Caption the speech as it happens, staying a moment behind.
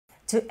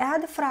To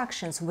add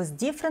fractions with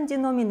different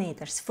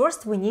denominators,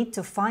 first we need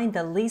to find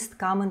the least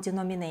common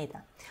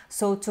denominator.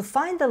 So to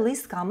find the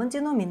least common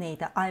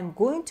denominator, I'm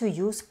going to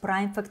use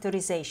prime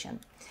factorization.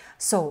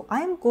 So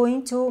I'm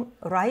going to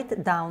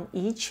write down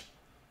each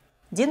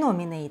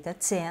denominator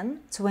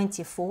 10,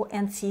 24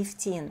 and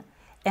 15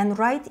 and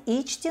write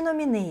each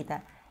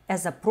denominator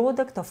as a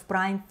product of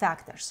prime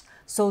factors.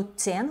 So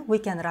 10 we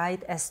can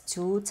write as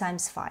 2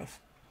 times 5.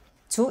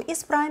 2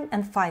 is prime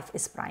and 5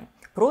 is prime.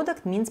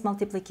 Product means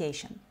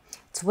multiplication.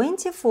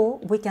 24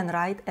 we can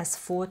write as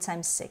 4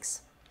 times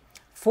 6.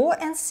 4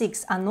 and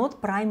 6 are not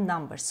prime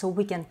numbers, so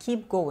we can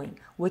keep going.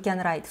 We can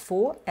write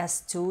 4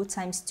 as 2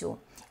 times 2,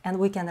 and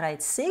we can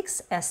write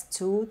 6 as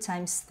 2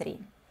 times 3.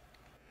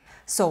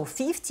 So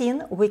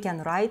 15 we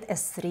can write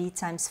as 3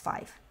 times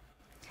 5.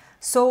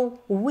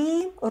 So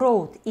we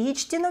wrote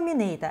each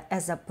denominator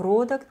as a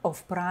product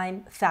of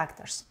prime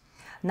factors.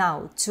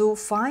 Now, to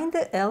find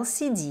the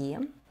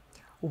LCD,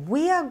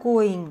 we are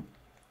going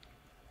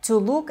to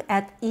look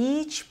at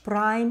each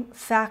prime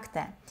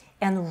factor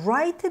and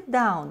write it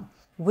down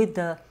with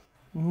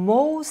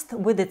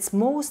its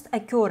most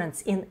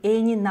occurrence in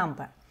any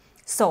number.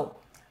 So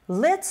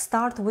let's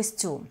start with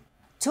 2.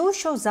 2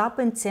 shows up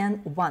in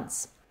 10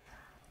 once.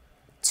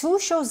 2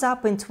 shows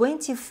up in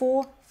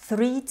 24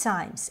 3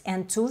 times,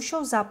 and 2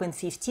 shows up in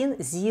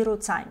 15 0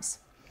 times.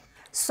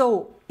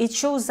 So it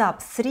shows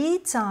up 3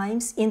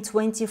 times in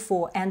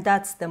 24, and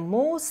that's the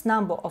most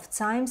number of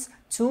times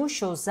 2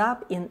 shows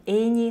up in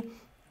any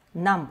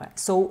number.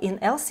 So in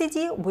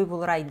LCD, we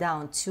will write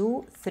down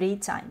 2 3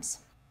 times.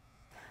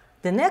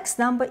 The next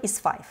number is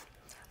 5.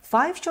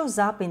 5 shows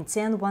up in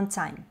 10 1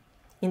 time.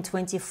 In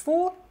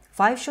 24,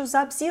 5 shows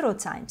up 0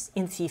 times.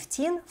 In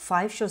 15,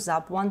 5 shows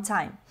up 1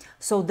 time.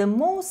 So the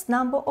most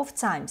number of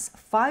times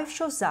 5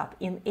 shows up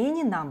in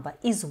any number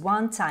is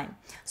 1 time.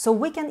 So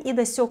we can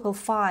either circle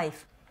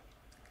 5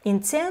 in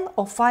 10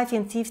 or 5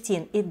 in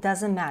 15, it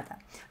doesn't matter.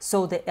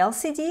 So the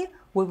LCD,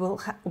 we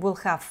will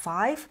have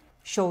 5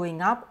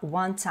 showing up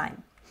 1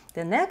 time.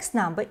 The next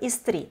number is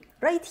 3,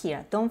 right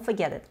here, don't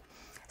forget it.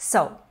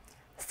 So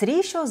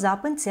 3 shows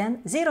up in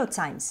 10 0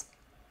 times.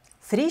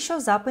 3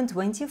 shows up in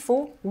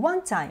 24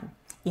 1 time.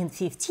 In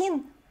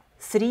 15,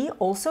 3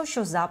 also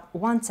shows up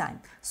 1 time.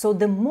 So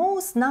the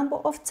most number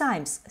of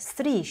times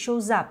 3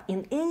 shows up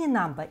in any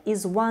number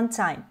is 1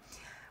 time.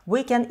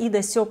 We can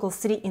either circle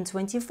 3 in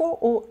 24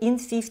 or in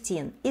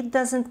 15. It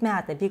doesn't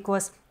matter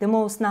because the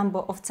most number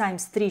of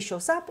times 3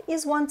 shows up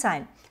is 1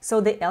 time. So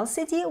the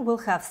LCD will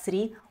have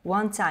 3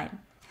 1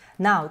 time.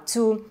 Now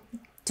to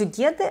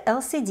get the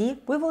LCD,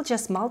 we will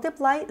just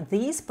multiply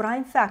these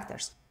prime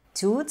factors.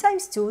 2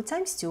 times 2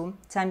 times 2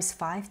 times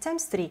 5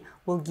 times 3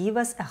 will give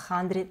us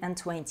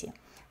 120.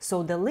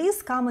 So the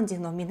least common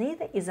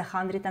denominator is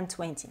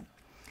 120.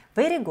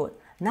 Very good.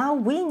 Now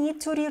we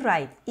need to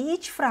rewrite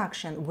each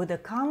fraction with a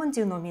common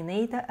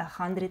denominator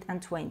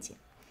 120.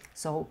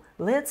 So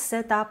let's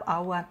set up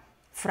our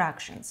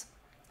fractions.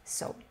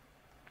 So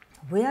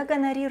we are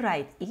going to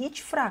rewrite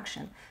each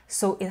fraction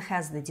so it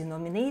has the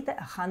denominator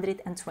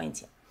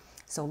 120.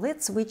 So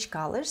let's switch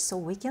colors so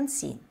we can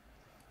see.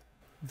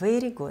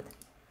 Very good.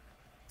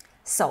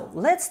 So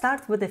let's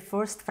start with the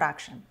first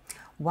fraction.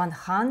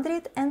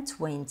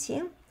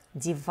 120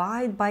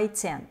 divided by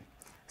 10.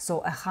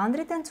 So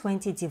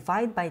 120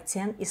 divided by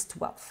 10 is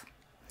 12.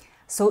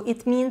 So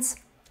it means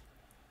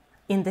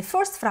in the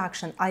first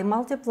fraction, I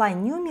multiply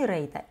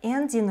numerator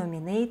and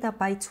denominator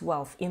by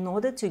 12 in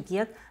order to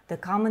get the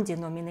common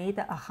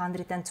denominator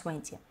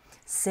 120.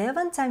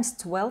 7 times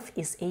 12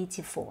 is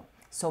 84.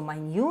 So my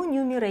new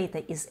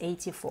numerator is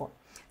 84.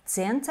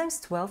 10 times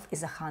 12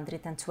 is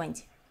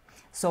 120.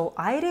 So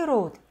I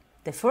rewrote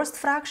the first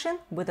fraction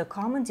with a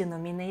common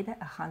denominator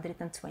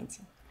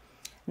 120.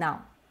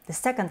 Now, the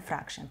second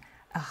fraction,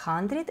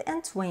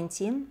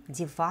 120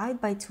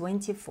 divided by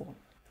 24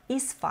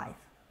 is 5.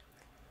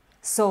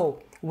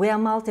 So we are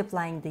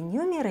multiplying the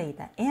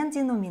numerator and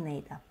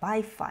denominator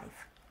by 5.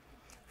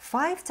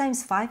 5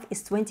 times 5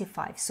 is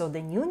 25, so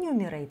the new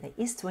numerator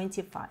is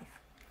 25.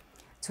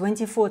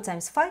 24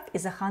 times 5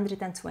 is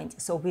 120,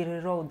 so we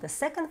rewrote the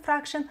second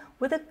fraction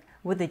with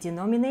the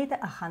denominator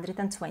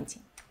 120.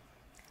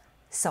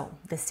 So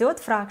the third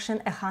fraction,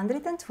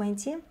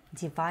 120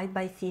 divided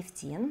by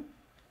 15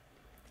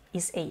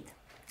 is 8.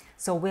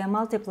 So we are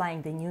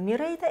multiplying the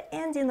numerator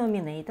and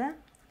denominator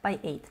by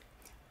 8.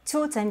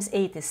 2 times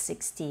 8 is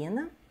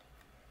 16.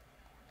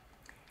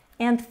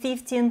 And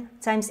 15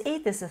 times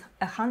 8 is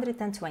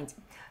 120.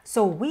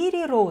 So we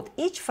rewrote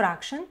each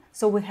fraction,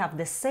 so we have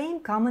the same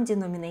common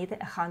denominator,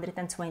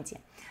 120.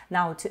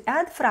 Now, to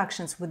add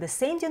fractions with the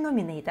same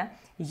denominator,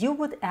 you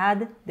would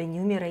add the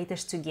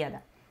numerators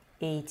together.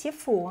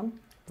 84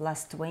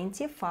 plus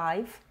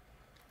 25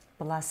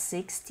 plus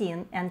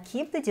 16, and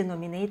keep the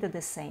denominator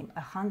the same,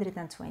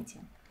 120.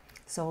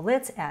 So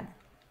let's add.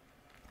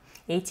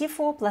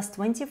 84 plus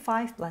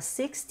 25 plus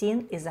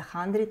 16 is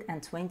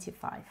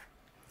 125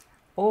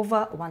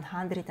 over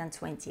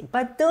 120.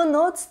 But do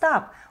not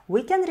stop.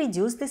 We can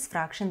reduce this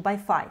fraction by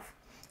 5.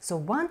 So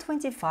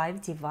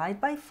 125 divided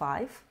by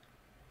 5,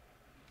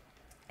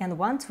 and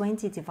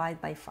 120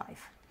 divided by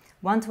 5.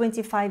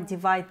 125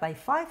 divided by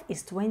 5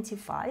 is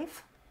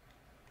 25,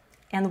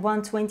 and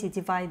 120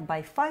 divided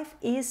by 5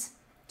 is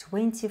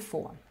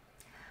 24.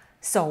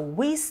 So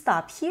we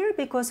stop here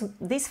because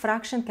this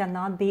fraction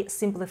cannot be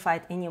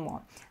simplified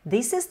anymore.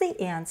 This is the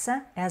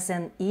answer as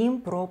an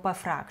improper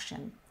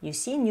fraction. You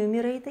see,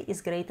 numerator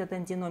is greater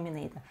than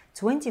denominator,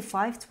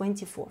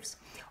 25/24.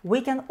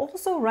 We can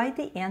also write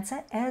the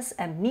answer as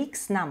a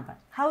mixed number.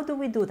 How do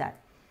we do that?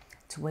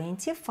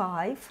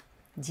 25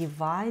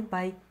 divided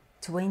by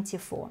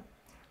 24.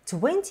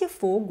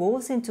 24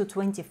 goes into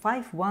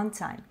 25 one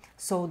time,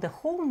 so the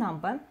whole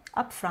number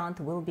up front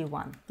will be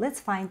 1. Let's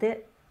find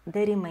the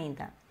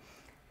remainder.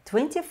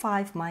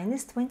 25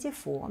 minus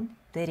 24,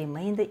 the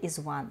remainder is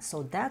 1.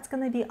 So that's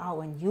going to be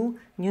our new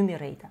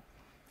numerator.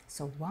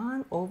 So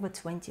 1 over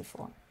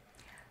 24.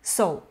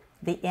 So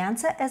the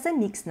answer as a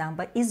mixed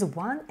number is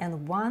 1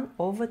 and 1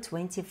 over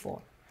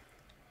 24.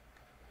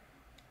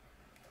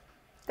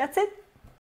 That's it.